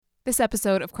This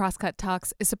episode of Crosscut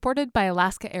Talks is supported by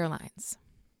Alaska Airlines.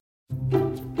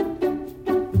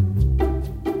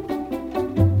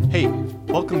 Hey,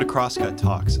 welcome to Crosscut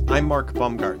Talks. I'm Mark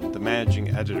Baumgarten, the managing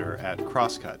editor at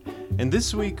Crosscut, and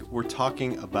this week we're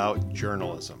talking about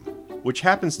journalism, which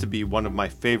happens to be one of my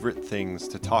favorite things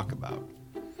to talk about.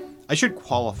 I should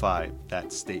qualify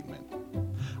that statement.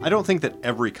 I don't think that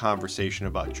every conversation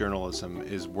about journalism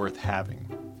is worth having.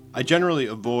 I generally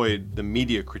avoid the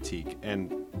media critique,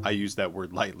 and I use that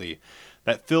word lightly,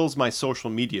 that fills my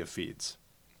social media feeds.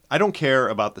 I don't care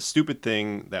about the stupid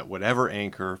thing that whatever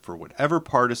anchor for whatever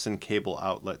partisan cable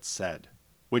outlet said,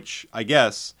 which I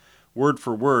guess, word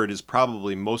for word, is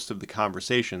probably most of the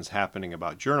conversations happening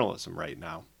about journalism right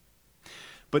now.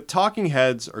 But talking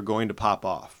heads are going to pop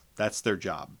off. That's their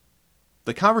job.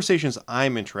 The conversations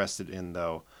I'm interested in,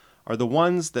 though, are the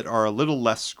ones that are a little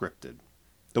less scripted.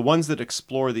 The ones that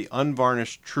explore the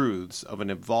unvarnished truths of an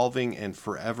evolving and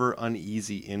forever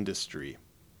uneasy industry.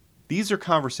 These are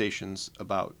conversations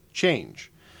about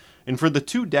change. And for the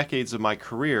 2 decades of my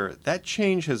career, that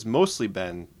change has mostly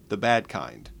been the bad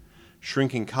kind.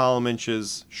 Shrinking column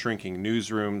inches, shrinking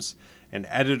newsrooms, and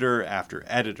editor after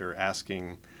editor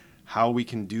asking how we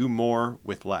can do more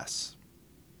with less.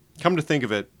 Come to think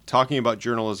of it, talking about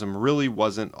journalism really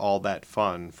wasn't all that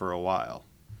fun for a while.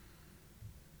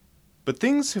 But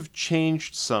things have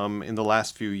changed some in the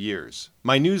last few years.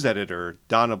 My news editor,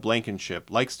 Donna Blankenship,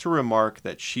 likes to remark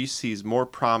that she sees more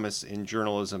promise in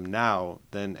journalism now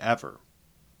than ever.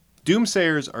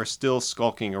 Doomsayers are still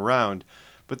skulking around,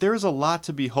 but there is a lot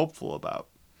to be hopeful about.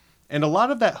 And a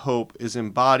lot of that hope is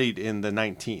embodied in The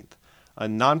 19th, a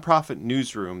nonprofit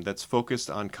newsroom that's focused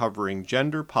on covering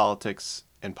gender, politics,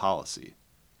 and policy.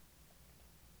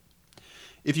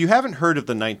 If you haven't heard of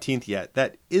The 19th yet,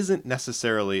 that isn't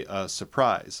necessarily a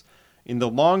surprise. In the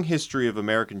long history of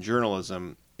American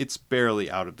journalism, it's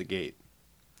barely out of the gate.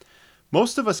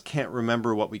 Most of us can't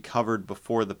remember what we covered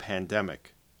before the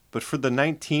pandemic, but for The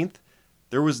 19th,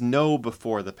 there was no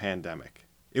before the pandemic.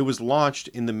 It was launched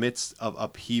in the midst of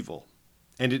upheaval.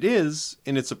 And it is,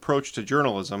 in its approach to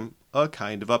journalism, a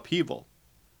kind of upheaval.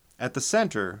 At the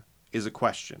center is a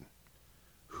question.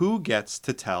 Who gets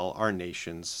to tell our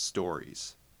nation's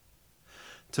stories?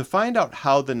 To find out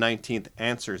how The 19th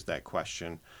answers that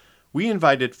question, we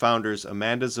invited founders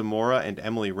Amanda Zamora and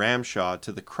Emily Ramshaw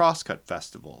to the Crosscut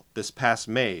Festival this past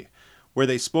May, where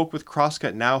they spoke with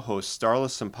Crosscut Now host Starla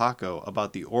Sampaco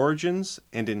about the origins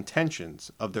and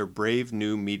intentions of their brave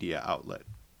new media outlet.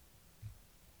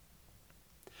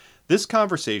 This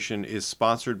conversation is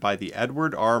sponsored by the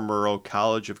Edward R. Murrow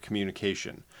College of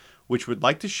Communication, which would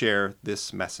like to share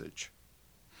this message.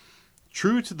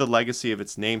 True to the legacy of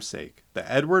its namesake, the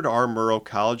Edward R. Murrow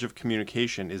College of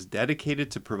Communication is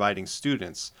dedicated to providing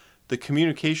students, the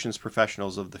communications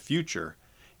professionals of the future,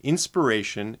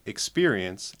 inspiration,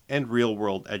 experience, and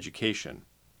real-world education.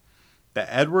 The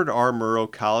Edward R.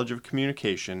 Murrow College of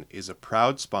Communication is a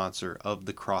proud sponsor of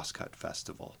the Crosscut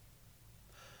Festival.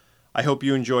 I hope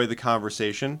you enjoy the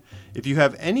conversation. If you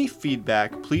have any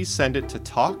feedback, please send it to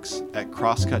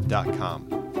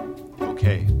talks@crosscut.com.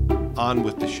 Okay, on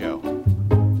with the show.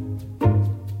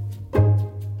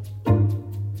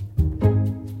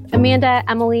 Amanda,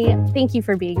 Emily, thank you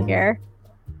for being here.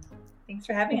 Thanks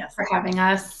for having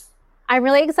us. I'm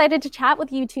really excited to chat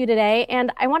with you two today,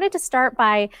 and I wanted to start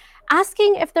by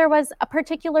asking if there was a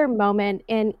particular moment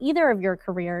in either of your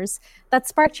careers that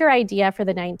sparked your idea for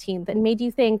The 19th and made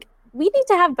you think, we need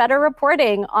to have better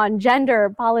reporting on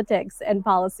gender, politics, and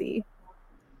policy.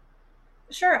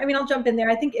 Sure. I mean, I'll jump in there.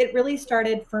 I think it really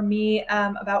started for me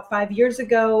about 5 years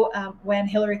ago when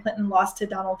Hillary Clinton lost to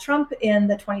Donald Trump in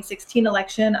the 2016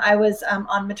 election. I was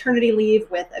on maternity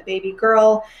leave with a baby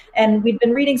girl, and we'd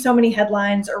been reading so many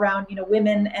headlines around,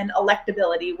 women and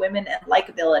electability, women and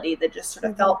likability that just sort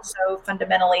of felt so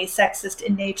fundamentally sexist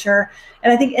in nature.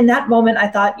 And I think in that moment, I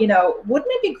thought,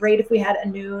 wouldn't it be great if we had a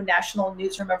new national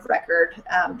newsroom of record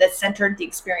that centered the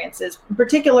experiences, in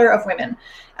particular of women?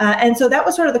 And so that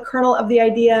was sort of the kernel of the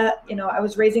idea. I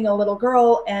was raising a little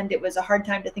girl, and it was a hard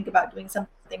time to think about doing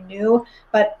something new.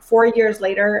 But 4 years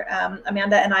later,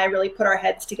 Amanda and I really put our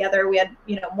heads together. We had,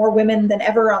 more women than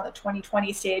ever on the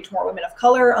 2020 stage, more women of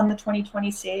color on the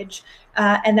 2020 stage.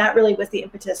 And that really was the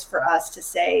impetus for us to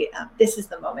say, this is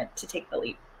the moment to take the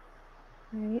leap.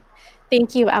 Right.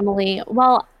 Thank you, Emily.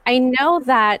 Well, I know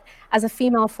that as a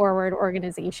female-forward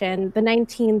organization, The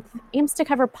 19th aims to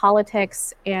cover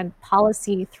politics and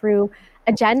policy through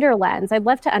a gender lens. I'd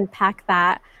love to unpack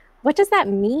that. What does that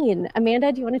mean?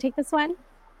 Amanda, do you want to take this one?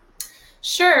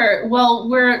 Sure. Well,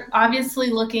 we're obviously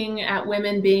looking at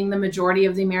women being the majority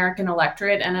of the American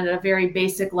electorate. And at a very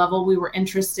basic level, we were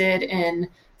interested in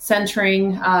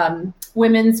centering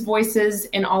women's voices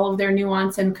in all of their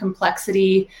nuance and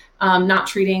complexity, not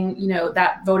treating,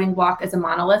 that voting bloc as a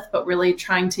monolith, but really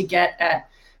trying to get at,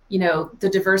 the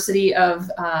diversity of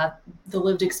the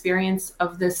lived experience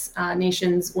of this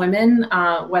nation's women,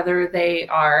 whether they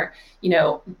are,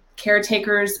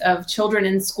 caretakers of children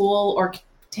in school or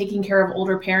taking care of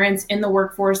older parents in the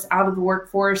workforce, out of the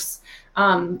workforce,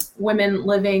 women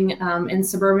living in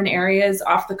suburban areas,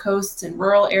 off the coasts and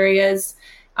rural areas.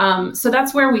 So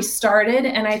that's where we started.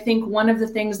 And I think one of the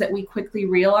things that we quickly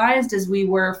realized as we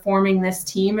were forming this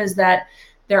team is that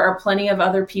there are plenty of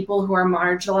other people who are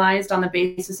marginalized on the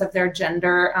basis of their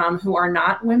gender, who are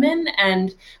not women.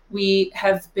 And we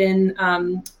have been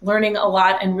learning a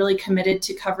lot and really committed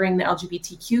to covering the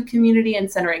LGBTQ community and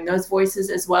centering those voices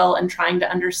as well, and trying to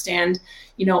understand,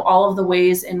 all of the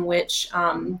ways in which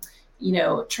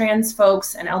trans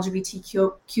folks and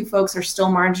LGBTQ folks are still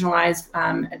marginalized,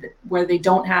 where they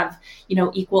don't have,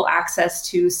 equal access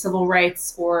to civil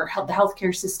rights or the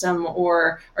healthcare system,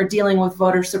 or are dealing with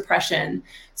voter suppression.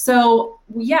 So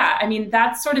yeah, I mean,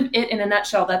 that's sort of it in a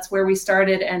nutshell. That's where we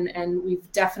started, and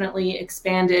we've definitely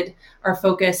expanded our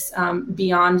focus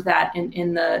beyond that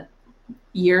in the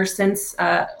year since,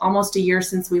 almost a year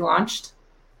since we launched.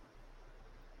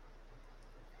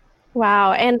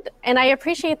 Wow. And I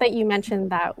appreciate that you mentioned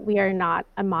that we are not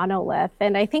a monolith.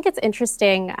 And I think it's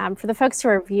interesting for the folks who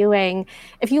are viewing,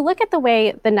 if you look at the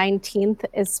way the 19th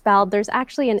is spelled, there's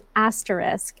actually an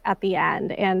asterisk at the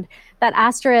end. And that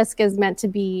asterisk is meant to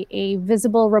be a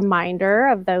visible reminder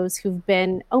of those who've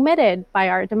been omitted by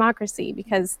our democracy,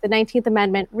 because the 19th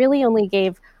Amendment really only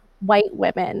gave white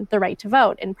women the right to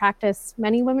vote. In practice,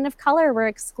 many women of color were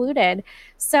excluded.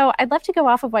 So I'd love to go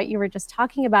off of what you were just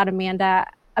talking about, Amanda,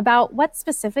 about what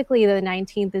specifically the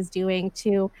 19th is doing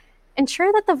to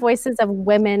ensure that the voices of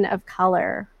women of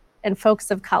color and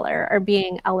folks of color are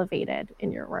being elevated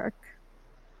in your work.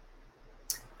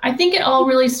 I think it all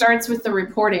really starts with the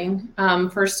reporting.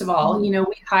 First of all, we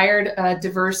hired a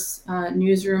diverse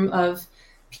newsroom of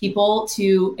people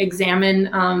to examine,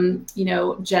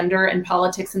 gender and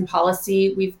politics and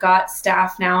policy. We've got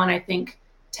staff now in, I think,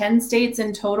 10 states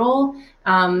in total.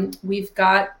 We've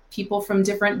got people from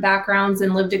different backgrounds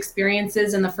and lived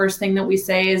experiences. And the first thing that we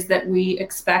say is that we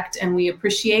expect and we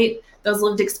appreciate those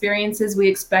lived experiences. We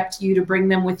expect you to bring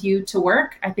them with you to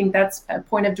work. I think that's a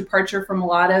point of departure from a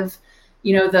lot of,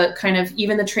 the kind of,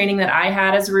 even the training that I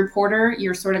had as a reporter.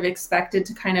 You're sort of expected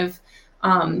to kind of,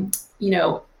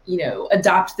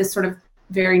 adopt this sort of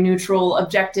very neutral,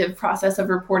 objective process of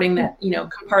reporting that,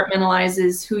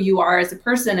 compartmentalizes who you are as a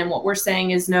person. And what we're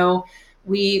saying is, no,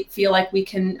 we feel like we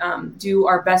can do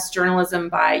our best journalism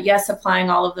by, yes, applying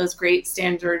all of those great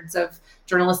standards of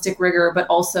journalistic rigor, but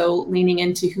also leaning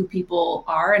into who people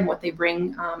are and what they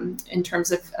bring in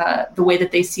terms of the way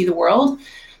that they see the world.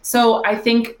 So I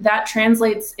think that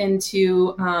translates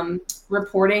into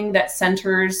reporting that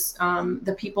centers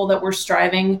the people that we're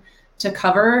striving to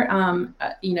cover,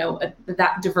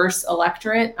 that diverse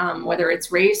electorate, whether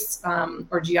it's race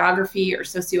or geography or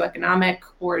socioeconomic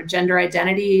or gender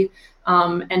identity,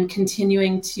 and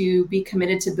continuing to be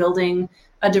committed to building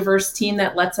a diverse team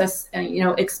that lets us,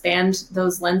 expand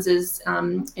those lenses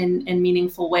in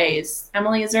meaningful ways.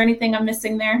 Emily, is there anything I'm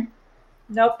missing there?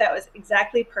 Nope, that was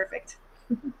exactly perfect.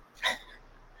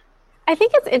 I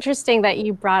think it's interesting that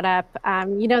you brought up,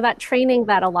 that training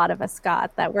that a lot of us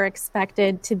got, that we're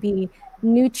expected to be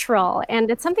neutral.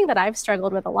 And it's something that I've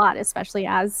struggled with a lot, especially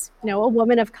as, a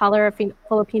woman of color, a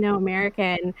Filipino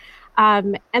American.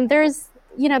 And there's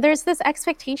this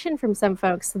expectation from some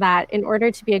folks that in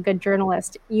order to be a good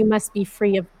journalist, you must be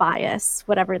free of bias,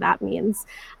 whatever that means.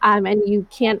 And you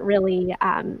can't really,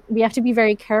 we have to be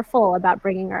very careful about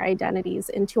bringing our identities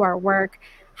into our work.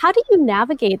 How do you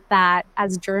navigate that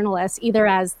as journalists, either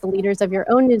as the leaders of your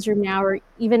own newsroom now, or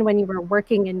even when you were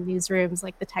working in newsrooms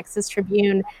like the Texas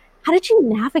Tribune? How did you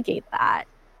navigate that?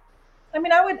 I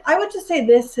mean, I would just say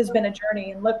this has been a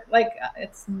journey, and look, like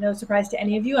it's no surprise to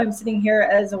any of you. I'm sitting here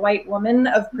as a white woman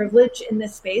of privilege in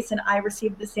this space, and I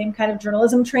received the same kind of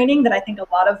journalism training that I think a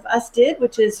lot of us did,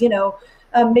 which is,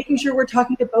 making sure we're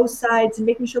talking to both sides and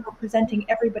making sure we're presenting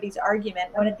everybody's argument.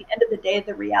 When at the end of the day,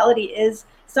 the reality is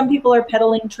some people are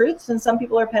peddling truths and some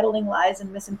people are peddling lies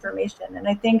and misinformation. And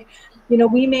I think,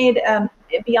 we made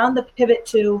beyond the pivot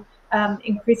to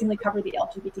increasingly cover the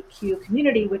LGBTQ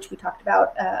community, which we talked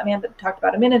about, Amanda talked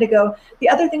about a minute ago. The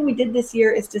other thing we did this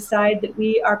year is decide that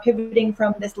we are pivoting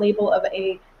from this label of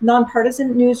a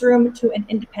nonpartisan newsroom to an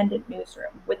independent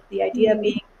newsroom, with the idea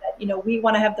being that, we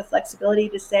want to have the flexibility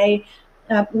to say,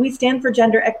 We stand for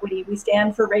gender equity, we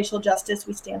stand for racial justice,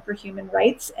 we stand for human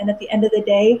rights. And at the end of the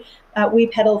day, we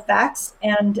peddle facts,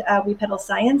 and we peddle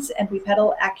science, and we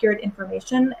peddle accurate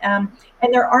information. And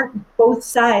there aren't both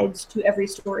sides to every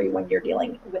story when you're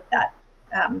dealing with that,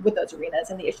 with those arenas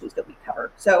and the issues that we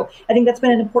cover. So I think that's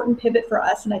been an important pivot for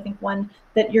us, and I think one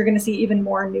that you're going to see even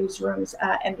more newsrooms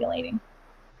emulating.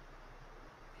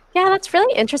 Yeah, that's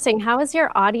really interesting. How has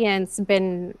your audience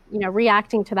been,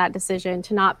 reacting to that decision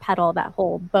to not peddle that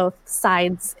whole both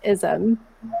sides-ism?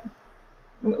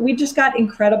 We just got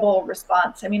incredible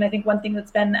response. I mean, I think one thing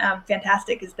that's been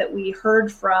fantastic is that we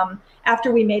heard from,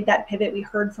 after we made that pivot, we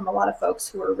heard from a lot of folks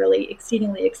who are really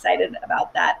exceedingly excited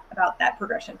about that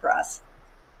progression for us.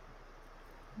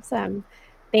 Awesome.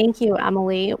 Thank you,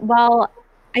 Emily. Well,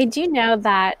 I do know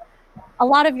that a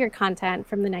lot of your content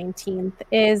from the 19th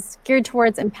is geared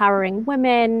towards empowering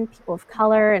women, people of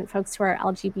color, and folks who are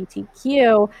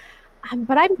LGBTQ.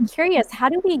 But I'm curious, how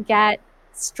do we get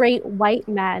straight white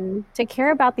men to care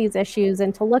about these issues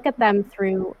and to look at them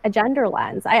through a gender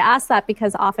lens? I ask that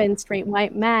because often straight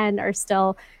white men are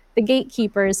still the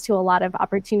gatekeepers to a lot of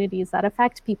opportunities that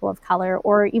affect people of color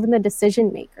or even the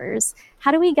decision makers.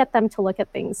 How do we get them to look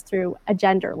at things through a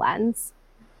gender lens?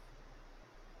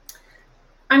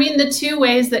 I mean, the two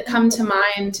ways that come to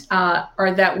mind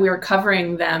are that we're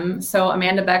covering them. So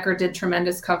Amanda Becker did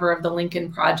tremendous cover of the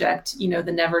Lincoln Project, the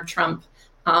Never Trump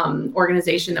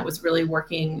organization that was really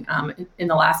working in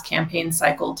the last campaign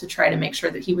cycle to try to make sure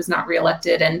that he was not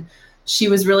reelected. And she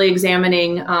was really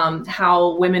examining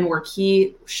how women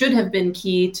should have been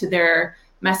key to their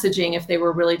messaging if they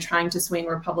were really trying to swing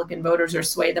Republican voters or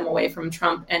sway them away from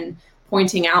Trump, and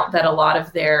pointing out that a lot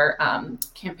of their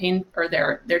campaign or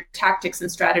their tactics and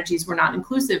strategies were not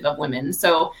inclusive of women.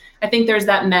 So I think there's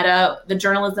that the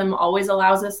journalism always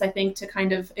allows us, I think, to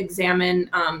kind of examine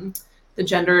the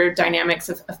gender dynamics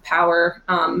of power.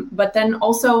 But then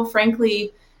also,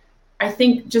 frankly, I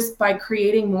think just by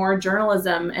creating more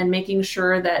journalism and making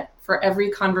sure that for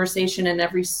every conversation and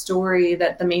every story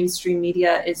that the mainstream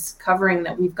media is covering,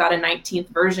 that we've got a 19th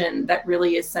version that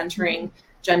really is centering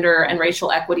gender and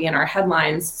racial equity in our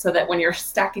headlines, so that when you're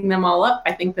stacking them all up,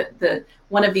 I think that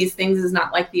one of these things is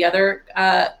not like the other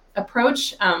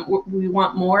approach. We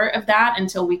want more of that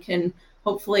until we can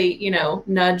hopefully,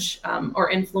 nudge or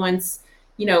influence,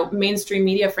 mainstream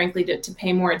media, frankly, to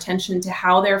pay more attention to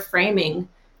how they're framing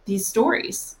these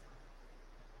stories.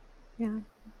 Yeah.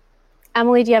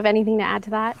 Emily, do you have anything to add to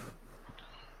that?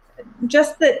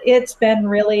 Just that it's been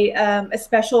really a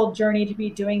special journey to be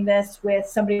doing this with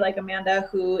somebody like Amanda,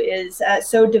 who is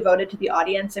so devoted to the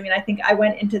audience. I mean, I think I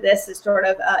went into this as sort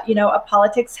of, a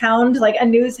politics hound, like a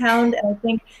news hound. And I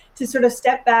think to sort of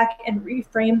step back and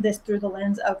reframe this through the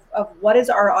lens of what is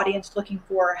our audience looking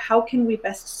for, how can we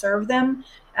best serve them,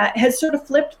 has sort of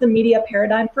flipped the media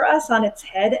paradigm for us on its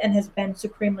head and has been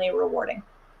supremely rewarding.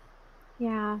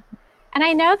 Yeah. And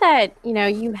I know that,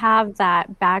 you have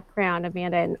that background,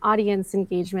 Amanda, in audience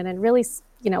engagement and really,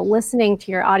 listening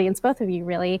to your audience, both of you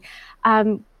really.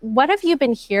 What have you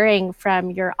been hearing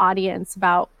from your audience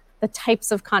about the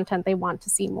types of content they want to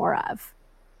see more of?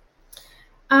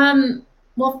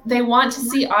 Well, they want to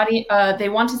see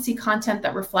content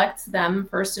that reflects them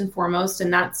first and foremost.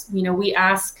 And that's, we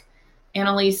ask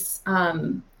Annalise,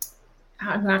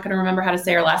 I'm not going to remember how to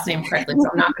say her last name correctly, so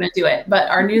I'm not going to do it. But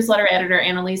our newsletter editor,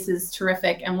 Annalise, is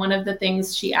terrific. And one of the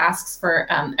things she asks for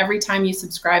every time you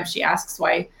subscribe, she asks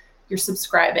why you're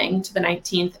subscribing to the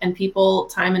 19th. And people,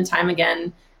 time and time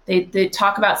again, they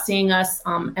talk about seeing us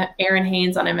at Aaron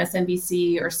Haynes on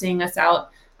MSNBC or seeing us out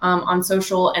on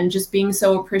social, and just being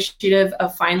so appreciative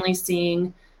of finally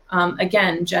seeing,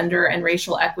 again, gender and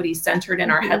racial equity centered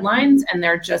in our headlines. And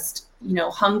they're just,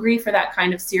 hungry for that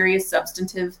kind of serious,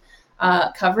 substantive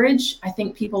coverage. I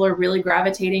think people are really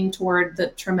gravitating toward the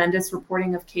tremendous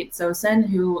reporting of Kate Sosin,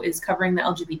 who is covering the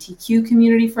LGBTQ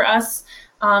community for us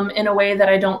in a way that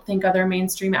I don't think other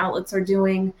mainstream outlets are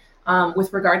doing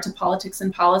with regard to politics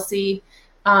and policy.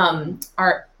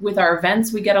 With our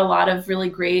events, we get a lot of really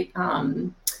great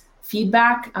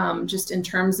feedback just in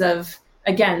terms of,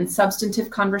 again, substantive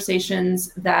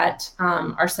conversations that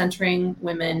are centering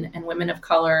women and women of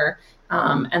color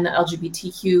and the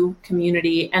LGBTQ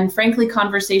community, and frankly,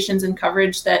 conversations and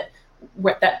coverage that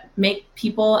make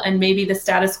people and maybe the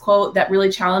status quo, that really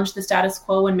challenge the status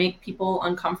quo and make people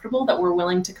uncomfortable, that we're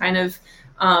willing to kind of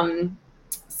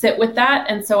sit with that.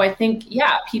 And so I think,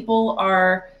 people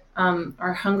are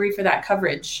hungry for that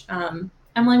coverage.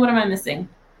 Emily, what am I missing?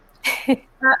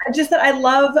 Just that I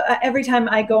love every time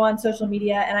I go on social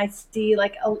media and I see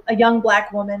like a young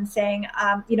Black woman saying,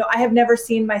 I have never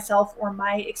seen myself or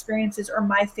my experiences or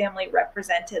my family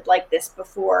represented like this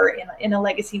before in a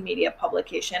legacy media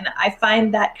publication. I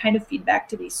find that kind of feedback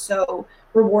to be so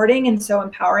rewarding and so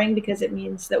empowering because it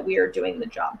means that we are doing the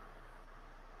job.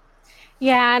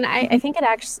 Yeah, and I think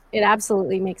it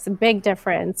absolutely makes a big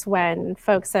difference when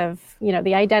folks of,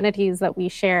 the identities that we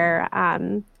share,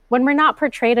 when we're not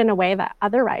portrayed in a way that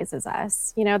otherizes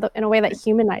us, in a way that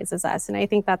humanizes us. And I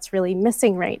think that's really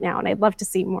missing right now. And I'd love to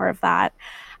see more of that.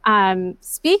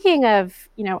 Speaking of,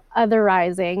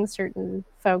 otherizing certain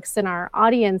folks in our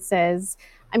audiences,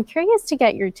 I'm curious to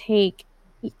get your take.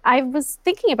 I was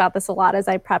thinking about this a lot as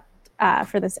I prepped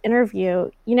for this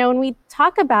interview. When we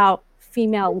talk about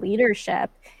female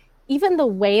leadership, even the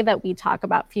way that we talk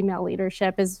about female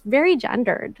leadership is very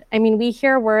gendered. I mean, we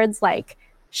hear words like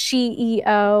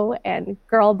CEO and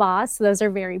girl boss. Those are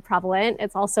very prevalent.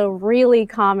 It's also really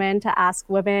common to ask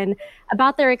women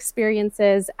about their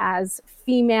experiences as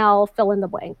female fill in the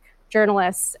blank,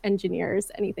 journalists,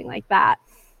 engineers, anything like that.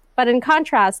 But in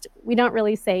contrast, we don't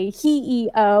really say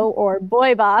he-EO or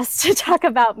boy boss to talk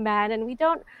about men. And we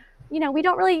don't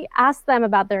really ask them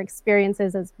about their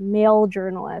experiences as male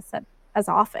journalists as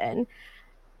often.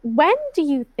 When do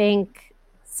you think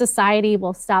society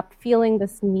will stop feeling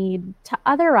this need to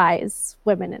otherize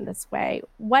women in this way?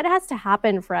 What has to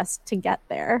happen for us to get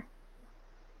there?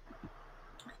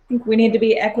 I think we need to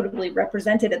be equitably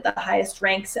represented at the highest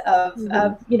ranks of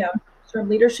sort of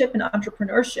leadership and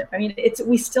entrepreneurship. I mean,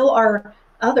 we still are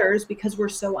others because we're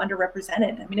so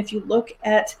underrepresented. I mean, if you look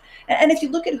at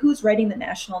who's writing the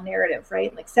national narrative,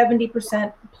 right? Like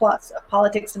 70% plus of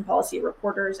politics and policy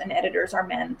reporters and editors are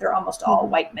men. They're almost all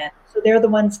white men. So they're the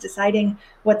ones deciding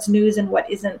what's news and what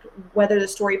isn't, whether the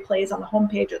story plays on the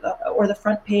homepage or the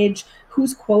front page,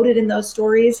 who's quoted in those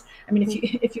stories. I mean,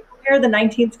 if you compare the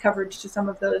 19th coverage to some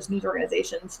of those news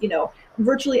organizations,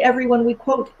 virtually everyone we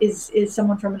quote is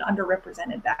someone from an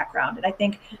underrepresented background. And I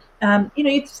think,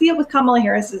 you see it with Kamala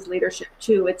Harris's leadership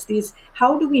too. It's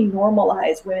how do we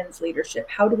normalize women's leadership?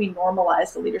 How do we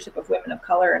normalize the leadership of women of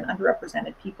color and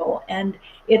underrepresented people? And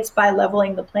it's by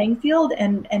leveling the playing field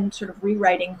and sort of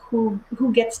rewriting who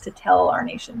gets to tell our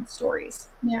nation's stories.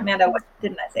 Yeah. Amanda, what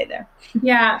didn't I say there?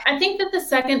 Yeah, I think that the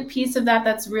second piece of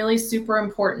that's really super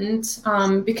important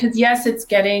because yes, it's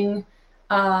getting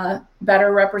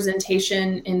better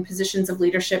representation in positions of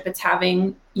leadership. It's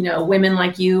having, women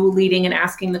like you leading and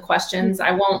asking the questions.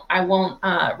 I won't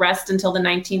rest until the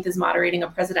 19th is moderating a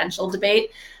presidential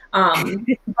debate.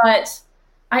 But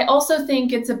I also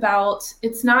think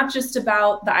it's not just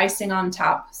about the icing on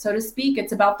top, so to speak.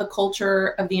 It's about the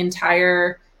culture of the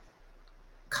entire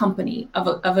company,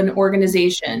 of an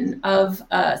organization, of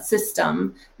a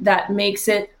system that makes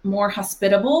it more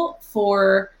hospitable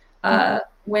for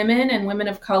women and women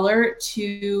of color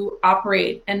to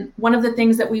operate. And one of the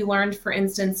things that we learned, for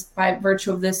instance, by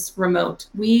virtue of this remote,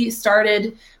 we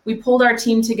pulled our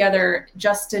team together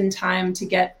just in time to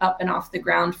get up and off the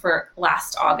ground for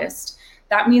last August.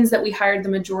 That means that we hired the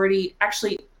majority,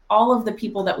 actually all of the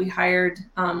people that we hired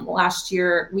last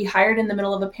year, we hired in the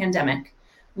middle of a pandemic.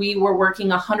 We were working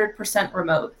 100%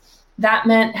 remote. That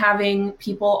meant having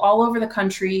people all over the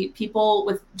country, people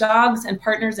with dogs and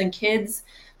partners and kids,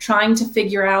 trying to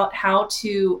figure out how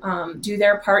to do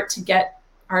their part to get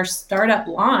our startup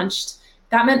launched.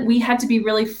 That meant we had to be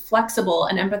really flexible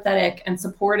and empathetic and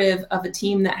supportive of a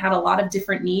team that had a lot of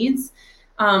different needs.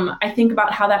 I think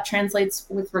about how that translates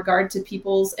with regard to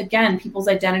people's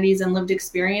identities and lived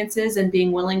experiences, and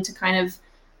being willing to kind of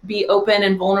be open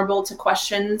and vulnerable to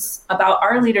questions about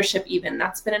our leadership even.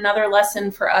 That's been another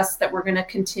lesson for us that we're going to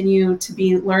continue to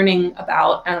be learning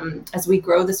about as we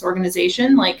grow this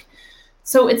organization.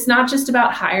 So it's not just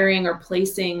about hiring or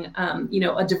placing,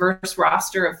 a diverse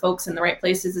roster of folks in the right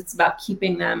places. It's about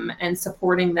keeping them and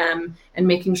supporting them and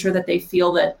making sure that they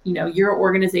feel that, your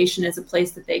organization is a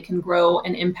place that they can grow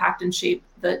and impact and shape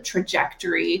the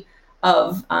trajectory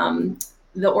of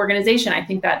the organization. I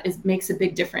think that makes a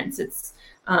big difference. It's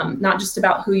not just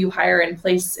about who you hire and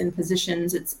place in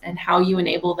positions, and how you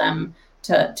enable them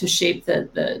to shape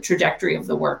the trajectory of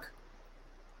the work.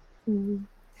 Mm-hmm.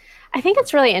 I think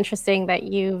it's really interesting that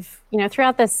you've,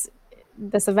 throughout this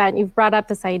event, you've brought up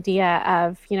this idea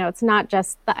of, it's not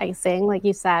just the icing, like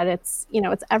you said, it's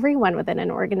everyone within an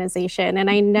organization. And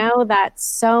I know that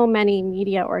so many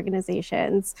media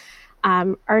organizations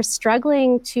are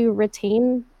struggling to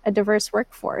retain a diverse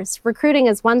workforce. Recruiting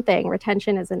is one thing,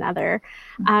 retention is another.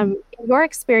 In your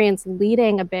experience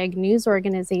leading a big news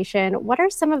organization, what are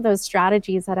some of those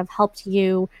strategies that have helped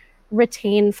you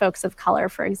retain folks of color,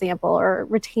 for example, or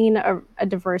retain a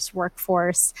diverse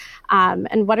workforce?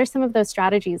 And what are some of those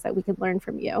strategies that we could learn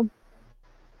from you?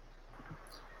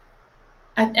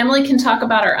 Emily can talk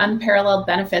about our unparalleled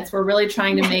benefits. We're really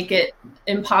trying to make it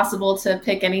impossible to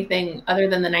pick anything other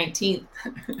than the 19th.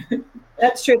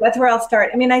 That's true. That's where I'll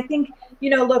start. I mean, I think,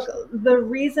 look, the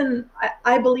reason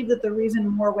I believe that the reason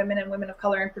more women and women of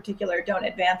color in particular don't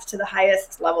advance to the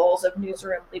highest levels of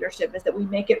newsroom leadership is that we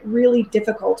make it really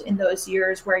difficult in those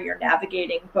years where you're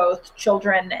navigating both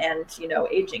children and,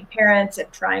 aging parents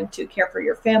and trying to care for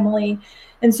your family.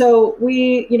 And so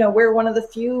we're one of the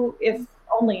few, if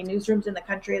only, newsrooms in the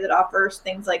country that offers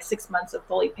things like 6 months of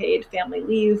fully paid family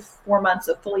leave, 4 months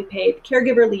of fully paid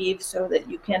caregiver leave, so that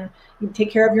you can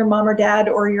take care of your mom or dad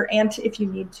or your aunt if you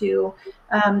need to.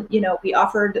 We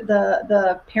offered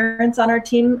the parents on our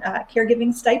team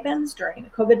caregiving stipends during the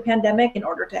COVID pandemic in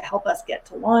order to help us get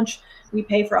to launch. We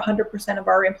pay for 100% of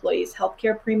our employees'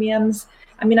 healthcare premiums.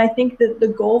 I mean, I think that the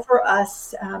goal for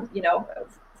us,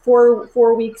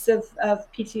 4 weeks of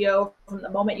PTO from the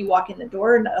moment you walk in the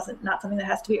door, not something that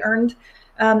has to be earned.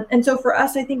 And so for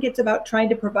us, I think it's about trying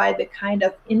to provide the kind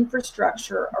of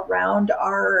infrastructure around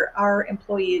our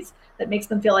employees that makes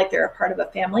them feel like they're a part of a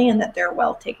family and that they're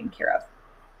well taken care of.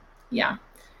 Yeah.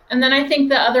 And then I think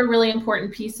the other really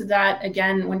important piece of that,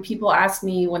 again, when people ask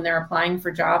me when they're applying for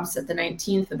jobs at the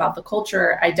 19th about the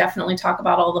culture, I definitely talk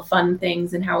about all the fun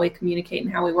things and how we communicate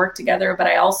and how we work together. But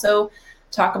I also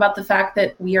talk about the fact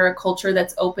that we are a culture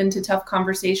that's open to tough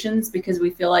conversations, because we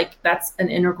feel like that's an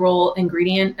integral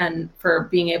ingredient and for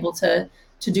being able to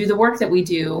do the work that we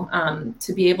do,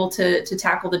 to be able to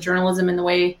tackle the journalism in the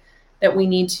way that we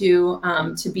need to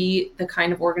be the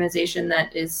kind of organization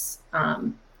that is,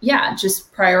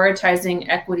 just prioritizing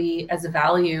equity as a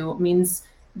value means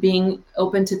being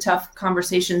open to tough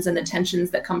conversations and the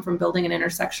tensions that come from building an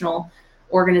intersectional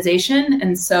organization.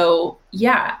 And so,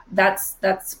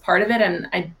 that's part of it.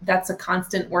 And that's a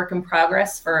constant work in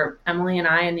progress for Emily and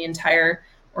I, and the entire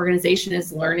organization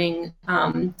is learning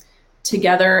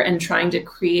together and trying to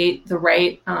create the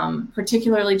right,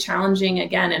 particularly challenging,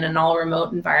 again, in an all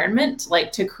remote environment,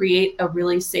 like to create a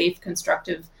really safe,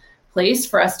 constructive place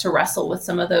for us to wrestle with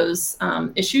some of those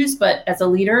issues. But as a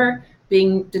leader,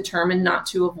 being determined not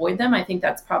to avoid them. I think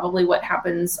that's probably what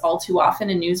happens all too often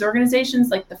in news organizations.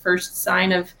 Like the first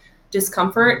sign of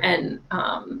discomfort and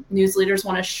news leaders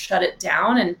want to shut it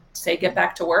down and say, get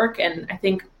back to work. And I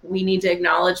think we need to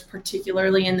acknowledge,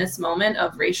 particularly in this moment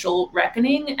of racial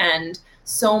reckoning and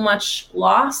so much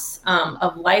loss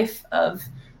of life, of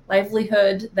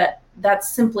livelihood, that's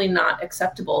simply not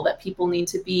acceptable, that people need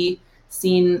to be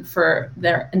seen for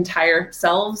their entire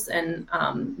selves, and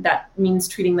that means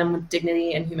treating them with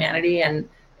dignity and humanity. And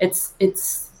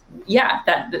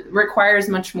that requires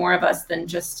much more of us than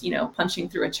just punching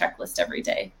through a checklist every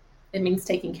day. It means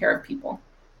taking care of people.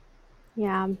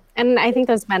 Yeah, and I think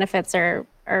those benefits are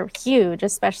huge,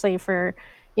 especially for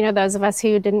those of us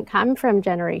who didn't come from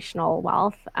generational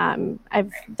wealth.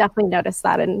 I've definitely noticed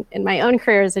that in my own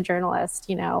career as a journalist.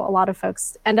 A lot of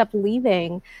folks end up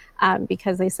leaving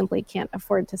because they simply can't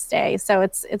afford to stay. So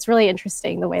it's really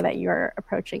interesting the way that you're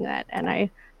approaching that. And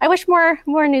I wish more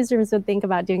newsrooms would think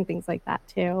about doing things like that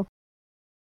too.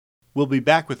 We'll be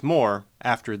back with more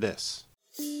after this.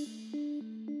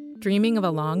 Dreaming of a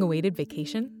long-awaited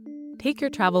vacation? Take your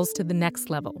travels to the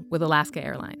next level with Alaska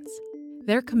Airlines.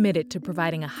 They're committed to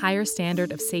providing a higher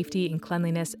standard of safety and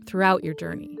cleanliness throughout your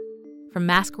journey. From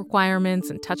mask requirements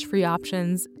and touch-free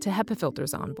options to HEPA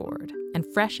filters on board and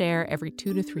fresh air every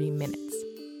 2 to 3 minutes.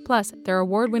 Plus, their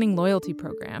award-winning loyalty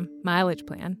program, Mileage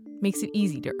Plan, makes it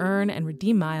easy to earn and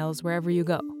redeem miles wherever you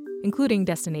go, including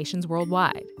destinations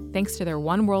worldwide, thanks to their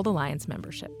One World Alliance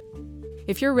membership.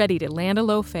 If you're ready to land a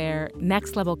low fare,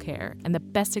 next-level care, and the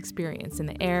best experience in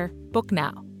the air, book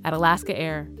now at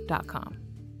alaskaair.com.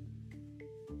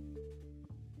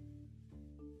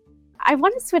 I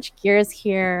want to switch gears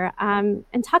here and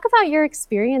talk about your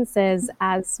experiences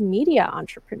as media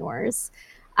entrepreneurs.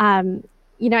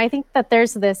 I think that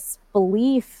there's this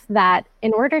belief that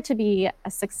in order to be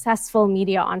a successful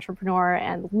media entrepreneur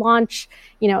and launch,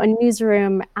 a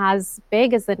newsroom as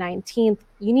big as the 19th,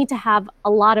 you need to have a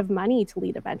lot of money to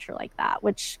lead a venture like that,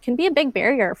 which can be a big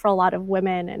barrier for a lot of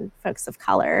women and folks of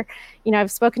color. I've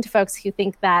spoken to folks who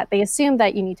think that they assume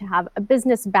that you need to have a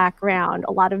business background,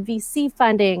 a lot of VC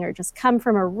funding, or just come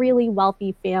from a really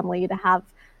wealthy family to have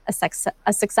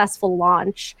a successful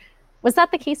launch. Was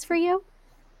that the case for you?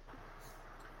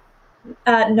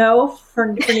 No, for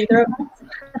neither of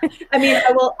us. I mean,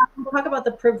 I will talk about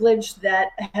the privilege that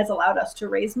has allowed us to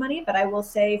raise money, but I will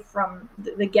say from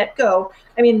the get-go,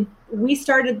 I mean, we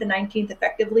started the 19th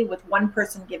effectively with one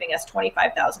person giving us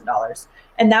 $25,000.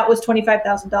 And that was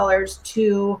 $25,000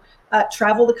 to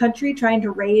travel the country trying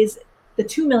to raise the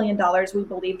 $2 million we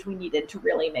believed we needed to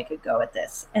really make a go at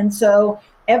this. And so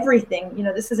everything,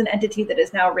 this is an entity that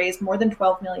has now raised more than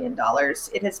 $12 million.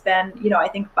 It has been, I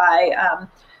think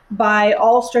by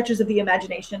all stretches of the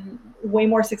imagination, way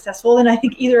more successful than I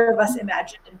think either of us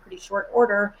imagined in pretty short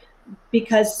order,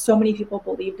 because so many people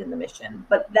believed in the mission.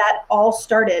 But that all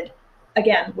started,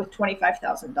 again, with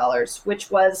 $25,000,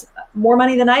 which was more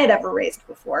money than I had ever raised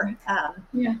before.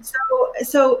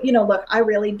 So look, I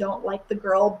really don't like the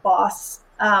girl boss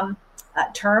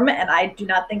term, and I do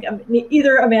not think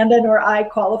either Amanda nor I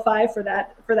qualify for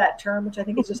that term, which I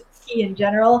think is just key in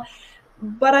general.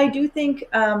 But I do think,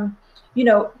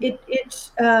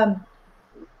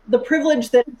 the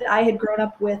privilege that I had grown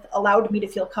up with allowed me to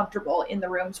feel comfortable in the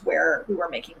rooms where we were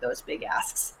making those big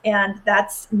asks. And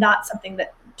that's not something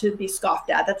that to be scoffed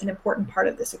at. That's an important part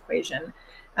of this equation.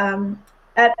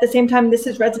 At the same time, this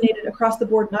has resonated across the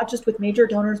board, not just with major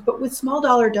donors, but with small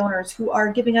dollar donors who are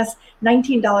giving us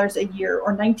 $19 a year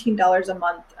or $19 a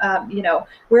month.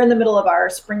 We're in the middle of our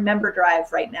spring member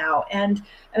drive right now. And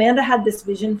Amanda had this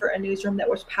vision for a newsroom that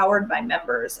was powered by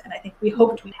members. And I think we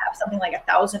hoped we'd have something like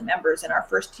 1,000 members in our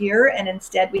first year. And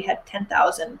instead we had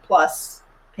 10,000 plus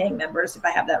paying members, if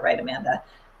I have that right, Amanda.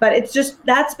 But it's just,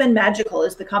 that's been magical,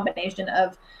 is the combination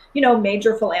of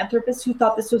major philanthropists who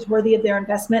thought this was worthy of their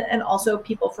investment, and also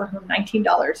people for whom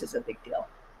 $19 is a big deal.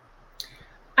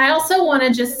 I also want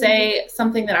to just say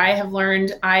something that I have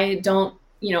learned.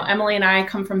 Emily and I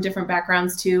come from different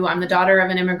backgrounds too. I'm the daughter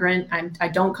of an immigrant. I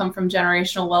don't come from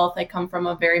generational wealth. I come from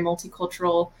a very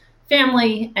multicultural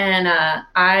family, and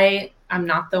I'm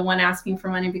not the one asking for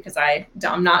money because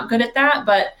I'm not good at that,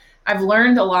 but I've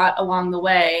learned a lot along the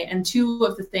way. And two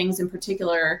of the things in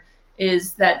particular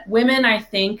is that women, I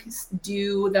think,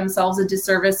 do themselves a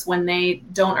disservice when they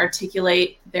don't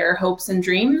articulate their hopes and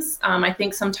dreams. I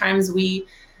think sometimes we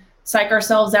psych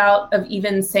ourselves out of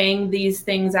even saying these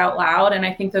things out loud. And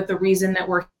I think that the reason that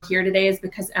we're here today is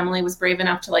because Emily was brave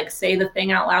enough to say the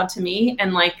thing out loud to me,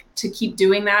 and to keep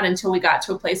doing that until we got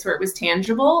to a place where it was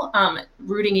tangible,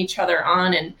 rooting each other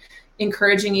on and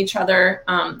encouraging each other.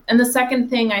 And the second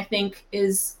thing I think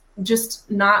is just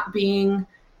not being,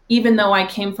 even though I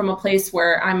came from a place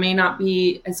where I may not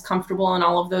be as comfortable in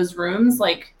all of those rooms,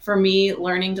 for me,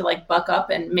 learning to buck up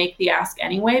and make the ask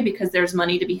anyway, because there's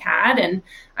money to be had. And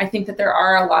I think that there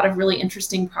are a lot of really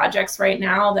interesting projects right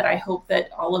now that I hope that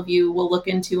all of you will look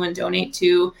into and donate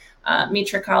to.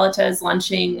 Mitra Kalita is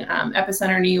launching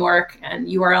Epicenter New York and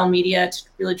URL Media to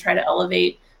really try to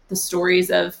elevate the stories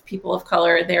of people of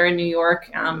color there in New York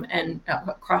and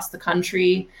across the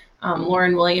country.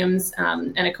 Lauren Williams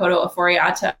and Akoto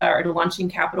Oforiata are launching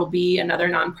Capital B, another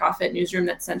nonprofit newsroom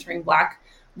that's centering Black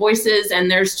voices.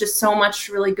 And there's just so much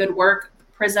really good work.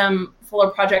 Prism, Fuller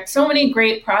Project, so many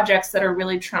great projects that are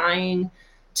really trying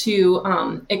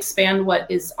to expand what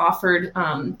is offered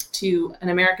to an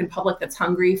American public that's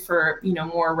hungry for,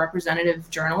 more representative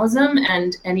journalism.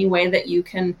 And any way that you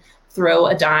can throw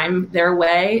a dime their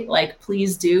way,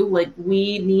 please do.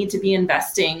 We need to be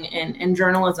investing in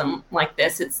journalism like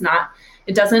this. It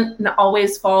doesn't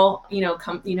always fall,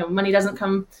 money doesn't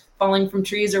come falling from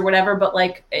trees or whatever, but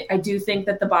I do think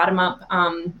that the bottom up,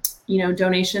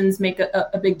 donations make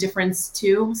a big difference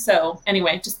too. So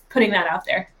anyway, just putting that out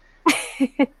there.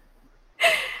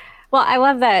 Well, I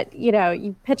love that,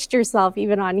 you pitched yourself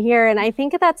even on here. And I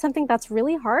think that's something that's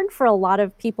really hard for a lot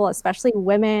of people, especially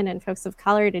women and folks of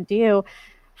color, to do.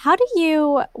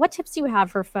 What tips do you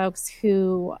have for folks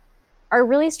who are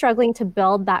really struggling to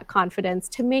build that confidence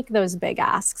to make those big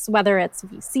asks, whether it's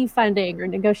VC funding or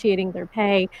negotiating their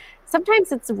pay?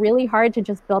 Sometimes it's really hard to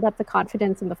just build up the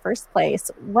confidence in the first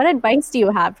place. What advice do you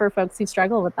have for folks who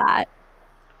struggle with that?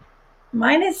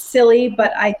 Mine is silly,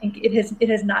 but I think it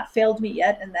has not failed me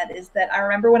yet. And that is that I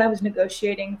remember when I was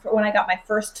negotiating when I got my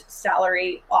first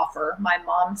salary offer, my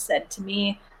mom said to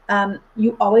me,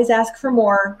 you always ask for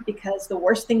more because the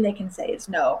worst thing they can say is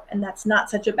no. And that's not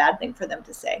such a bad thing for them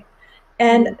to say.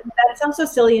 And that sounds so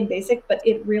silly and basic, but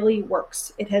it really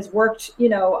works. It has worked,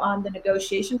 on the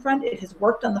negotiation front. It has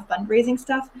worked on the fundraising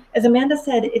stuff. As Amanda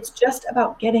said, it's just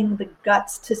about getting the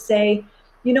guts to say,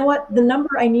 you know what, the number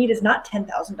I need is not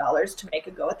 $10,000 to make a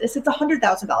go at this. It's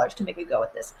 $100,000 to make a go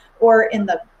at this. Or in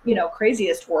the,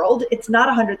 craziest world, it's not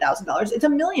 $100,000. It's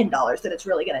 $1 million that it's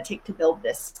really going to take to build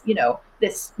this,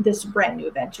 this brand new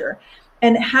venture.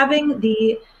 And having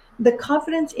the the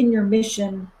confidence in your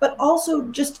mission, but also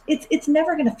just it's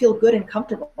never going to feel good and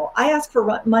comfortable. I ask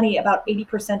for money about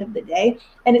 80% of the day,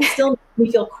 and it still makes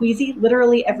me feel queasy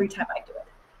literally every time I do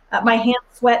it. My hands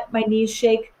sweat, my knees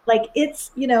shake. Like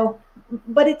it's,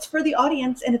 but it's for the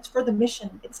audience and it's for the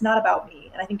mission. It's not about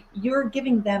me. And I think you're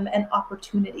giving them an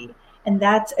opportunity, and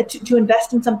that's to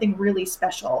invest in something really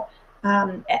special.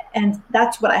 And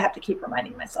that's what I have to keep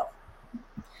reminding myself.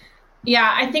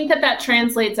 Yeah, I think that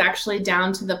translates actually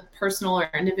down to the personal or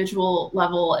individual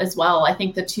level as well. I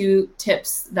think the two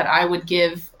tips that I would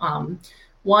give,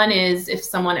 one is if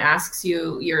someone asks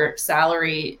you your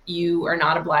salary, you are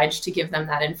not obliged to give them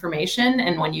that information.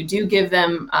 And when you do give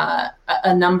them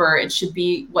a number, it should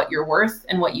be what you're worth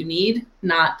and what you need,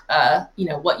 not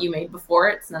what you made before.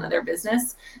 It's none of their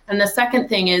business. And the second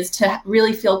thing is to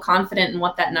really feel confident in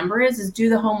what that number is do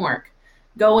the homework.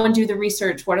 Go and do the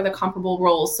research. What are the comparable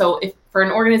roles? So if for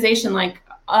an organization like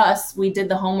us, we did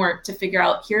the homework to figure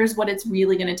out here's what it's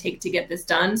really going to take to get this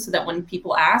done, so that when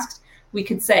people asked, we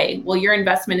could say, well, your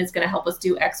investment is going to help us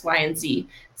do X, Y, and Z.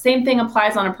 Same thing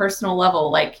applies on a personal level.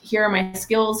 Like, here are my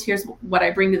skills. Here's what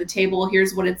I bring to the table.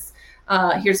 Here's what it's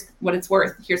worth.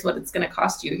 Here's what it's going to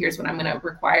cost you. Here's what I'm going to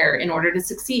require in order to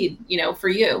succeed, for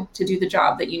you to do the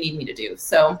job that you need me to do.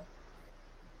 So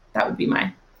that would be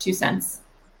my 2 cents.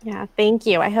 Yeah, thank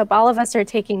you. I hope all of us are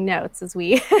taking notes as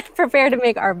we prepare to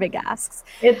make our big asks.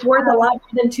 It's worth a lot more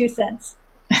than 2 cents.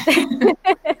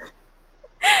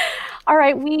 All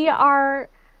right, we are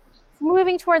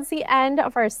moving towards the end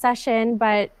of our session,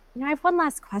 but I have one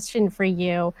last question for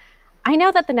you. I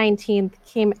know that the 19th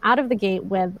came out of the gate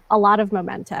with a lot of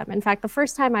momentum. In fact, the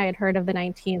first time I had heard of the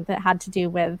 19th, it had to do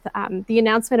with the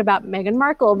announcement about Meghan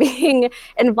Markle being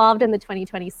involved in the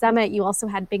 2020 summit. You also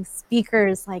had big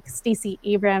speakers like Stacey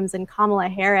Abrams and Kamala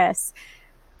Harris.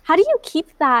 How do you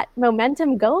keep that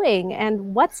momentum going,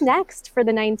 and what's next for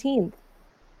the 19th?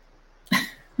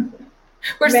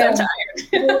 We're so tired.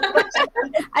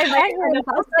 I bet you're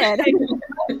exhausted.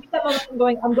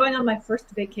 I'm going on my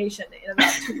first vacation in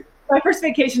about 2 weeks. My first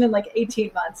vacation in like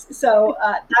 18 months. So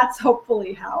that's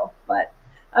hopefully how, but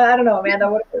I don't know,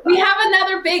 Amanda. We have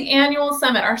another big annual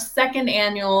summit, our second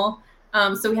annual.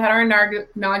 So we had our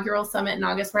inaugural summit in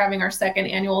August. We're having our second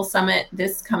annual summit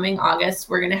this coming August.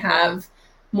 We're going to have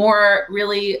more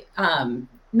really,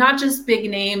 not just big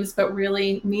names, but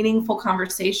really meaningful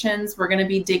conversations. We're going to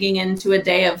be digging into a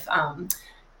day of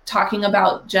talking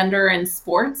about gender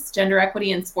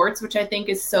equity in sports, which I think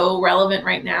is so relevant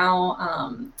right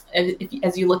now.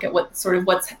 As you look at what's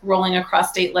rolling across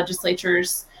state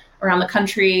legislatures around the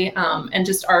country, and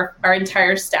just our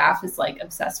entire staff is like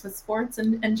obsessed with sports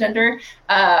and gender.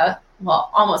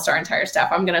 Well, almost our entire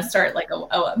staff. I'm going to start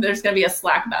there's going to be a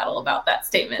Slack battle about that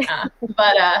statement.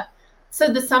 So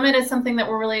the summit is something that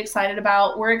we're really excited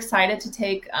about. We're excited to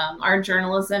take our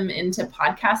journalism into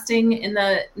podcasting in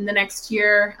the next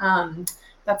year.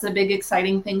 That's a big,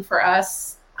 exciting thing for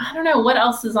us. I don't know what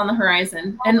else is on the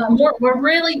horizon. And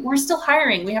we're still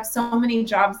hiring. We have so many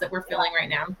jobs that we're filling right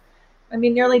now. I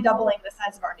mean, nearly doubling the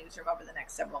size of our newsroom over the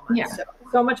next several months. Yeah.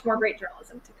 So much more great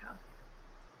journalism to come.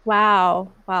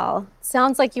 Wow. Well,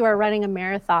 sounds like you are running a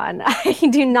marathon. I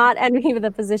do not envy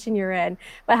the position you're in,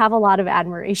 but have a lot of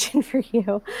admiration for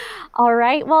you. All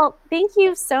right. Well, thank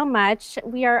you so much.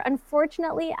 We are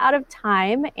unfortunately out of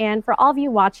time. And for all of you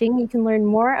watching, you can learn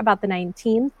more about the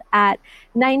 19th at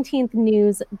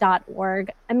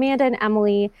 19thnews.org. Amanda and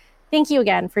Emily, thank you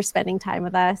again for spending time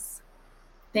with us.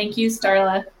 Thank you,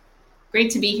 Starla.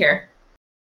 Great to be here.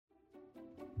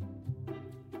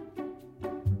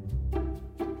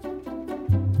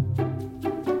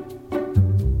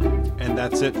 And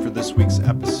that's it for this week's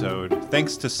episode.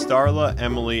 Thanks to Starla,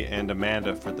 Emily, and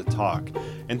Amanda for the talk.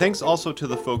 And thanks also to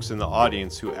the folks in the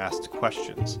audience who asked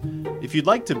questions. If you'd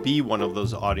like to be one of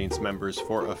those audience members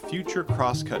for a future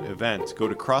Crosscut event, go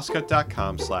to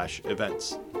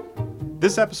crosscut.com/events.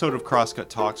 This episode of Crosscut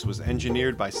Talks was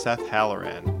engineered by Seth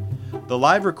Halloran. The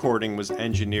live recording was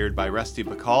engineered by Rusty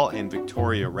Bacall and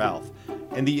Victoria Ralph,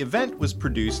 and the event was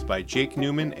produced by Jake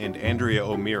Newman and Andrea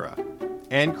O'Meara.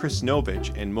 Ann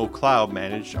Krisnovich and Mo Cloud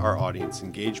managed our audience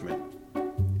engagement.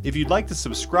 If you'd like to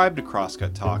subscribe to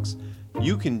Crosscut Talks,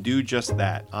 you can do just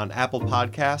that on Apple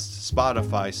Podcasts,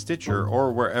 Spotify, Stitcher,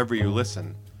 or wherever you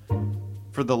listen.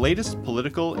 For the latest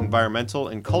political, environmental,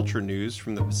 and culture news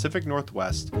from the Pacific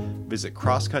Northwest, visit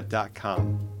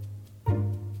crosscut.com.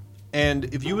 And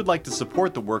if you would like to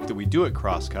support the work that we do at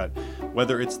Crosscut,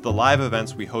 whether it's the live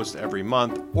events we host every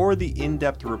month or the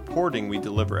in-depth reporting we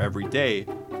deliver every day,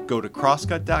 go to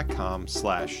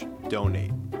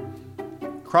crosscut.com/donate.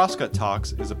 Crosscut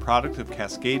Talks is a product of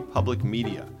Cascade Public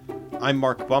Media. I'm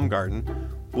Mark Baumgarten.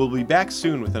 We'll be back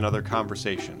soon with another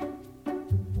conversation.